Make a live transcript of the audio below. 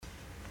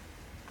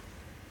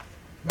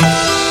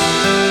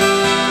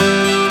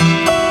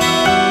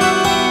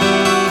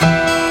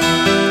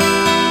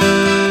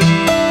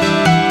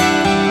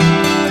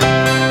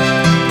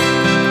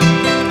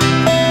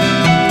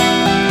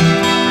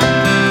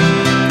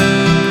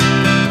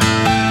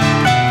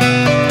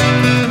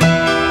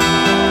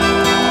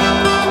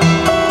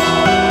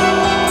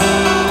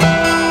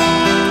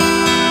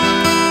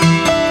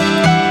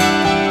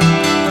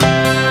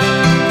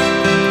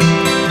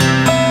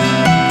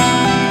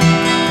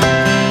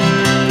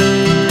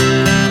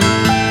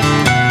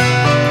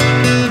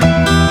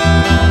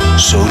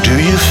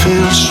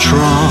feel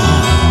strong?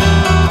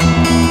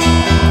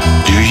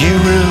 Do you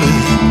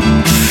really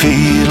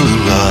feel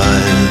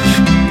alive?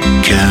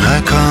 Can I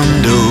come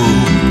to?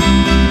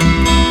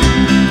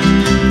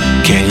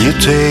 Can you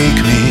take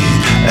me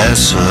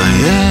as I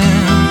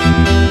am?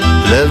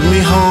 Let me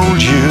hold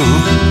you.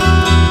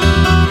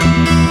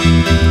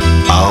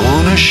 I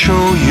wanna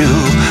show you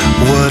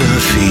what I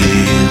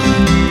feel.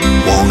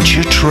 Won't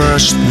you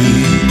trust me?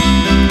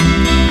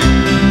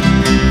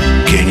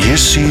 Can you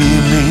see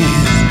me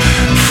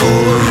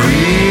for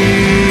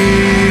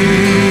real?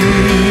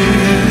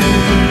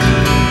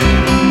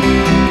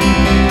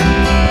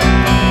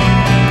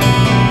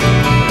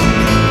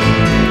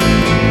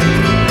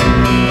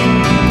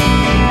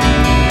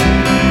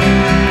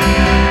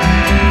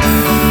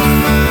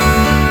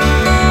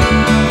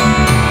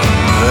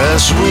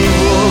 As we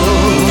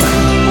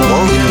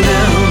walking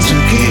down to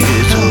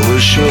get our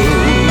show,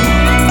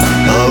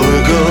 our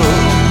goal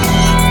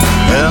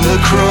and the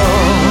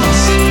cross,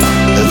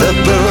 the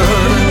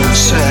burn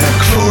sack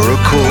for a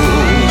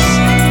cause.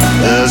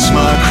 That's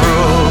my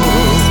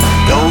cross,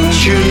 don't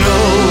you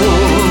know?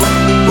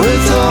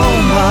 With all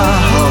my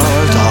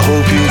heart I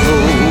hope you go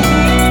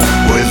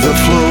with the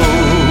flow,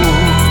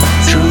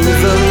 through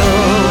the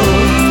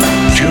love,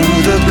 to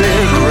the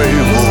big gray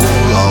wall.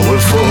 I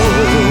will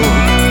fall,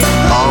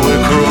 I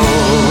will crawl.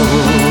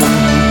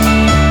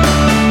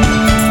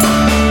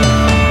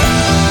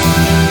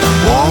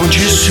 Won't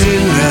you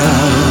sing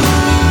now?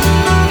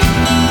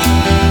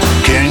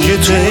 Can you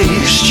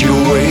taste your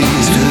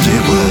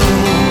wasted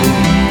will?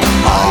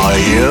 Are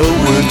you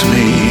with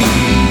me?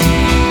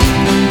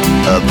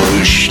 I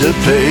push the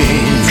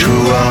pain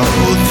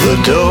throughout the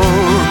door.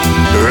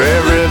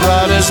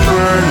 Everybody's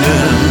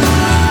burning,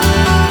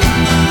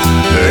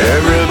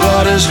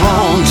 everybody's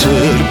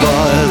haunted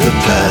by the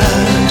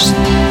past.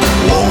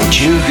 Won't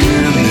you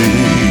hear me?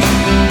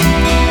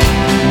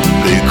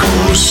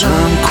 Because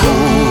I'm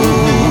cold.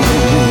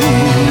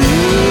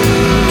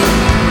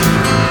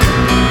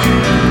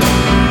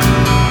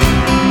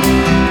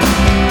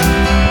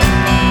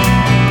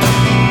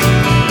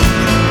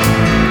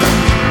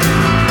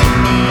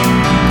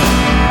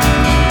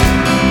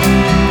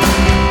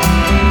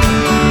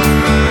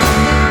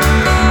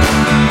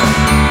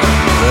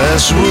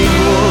 As we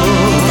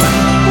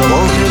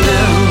walking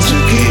down to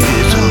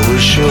get our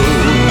show,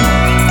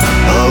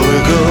 our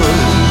goal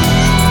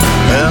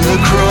and the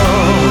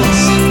cross,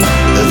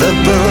 the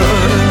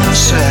burn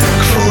sack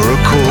for a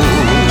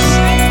cause.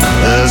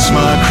 As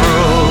my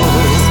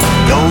cross,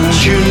 don't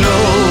you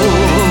know?